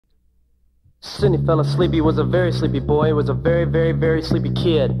Sidney fell asleep. He was a very sleepy boy. He was a very, very, very sleepy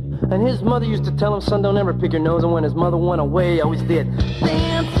kid. And his mother used to tell him, son, don't ever pick your nose. And when his mother went away, he always did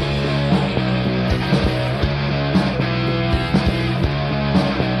dance.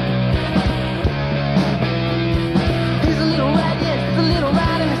 He's a little rat, yes, he's a little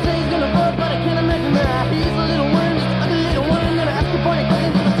rat. And he says he's gonna vote, but I can't imagine that. He's a little worm, just a little worm. Gonna ask your boy to get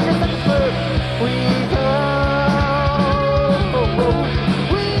into the serious like a bird. Weasel.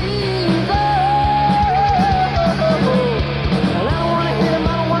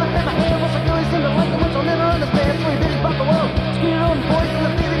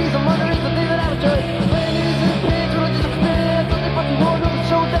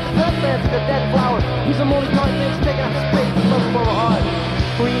 That flower, he's a multi-colored thing sticking out space, he's looking for a heart.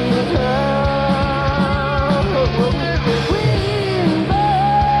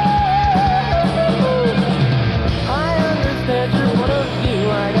 I understand your point of view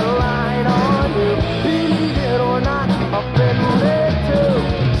like a line on you. Believe it or not, I've been there too.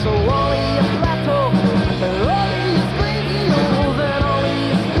 So all of your plateau, and all of your squeals, and all of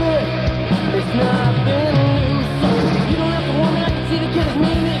your spit, it's nothing new. So you don't have to warn me, I can see the kid is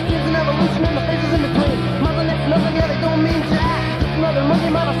mean. Evolution and the faces in between. Mother next nothing, yeah, they don't mean jack. Just another monkey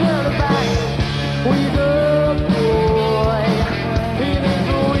mama sit on his back. Weasel boy, he needs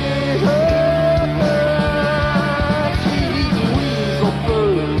a weasel food. She eats weasel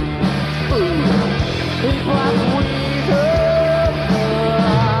food. He plots weasel food.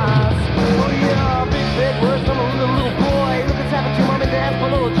 Oh yeah, big bad words from a little boy. Look what's happened to mom and dad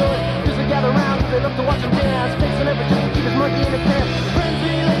for little joy. Just to gather around, they love to watch him dance. Fixing every trick to keep his monkey in his pants.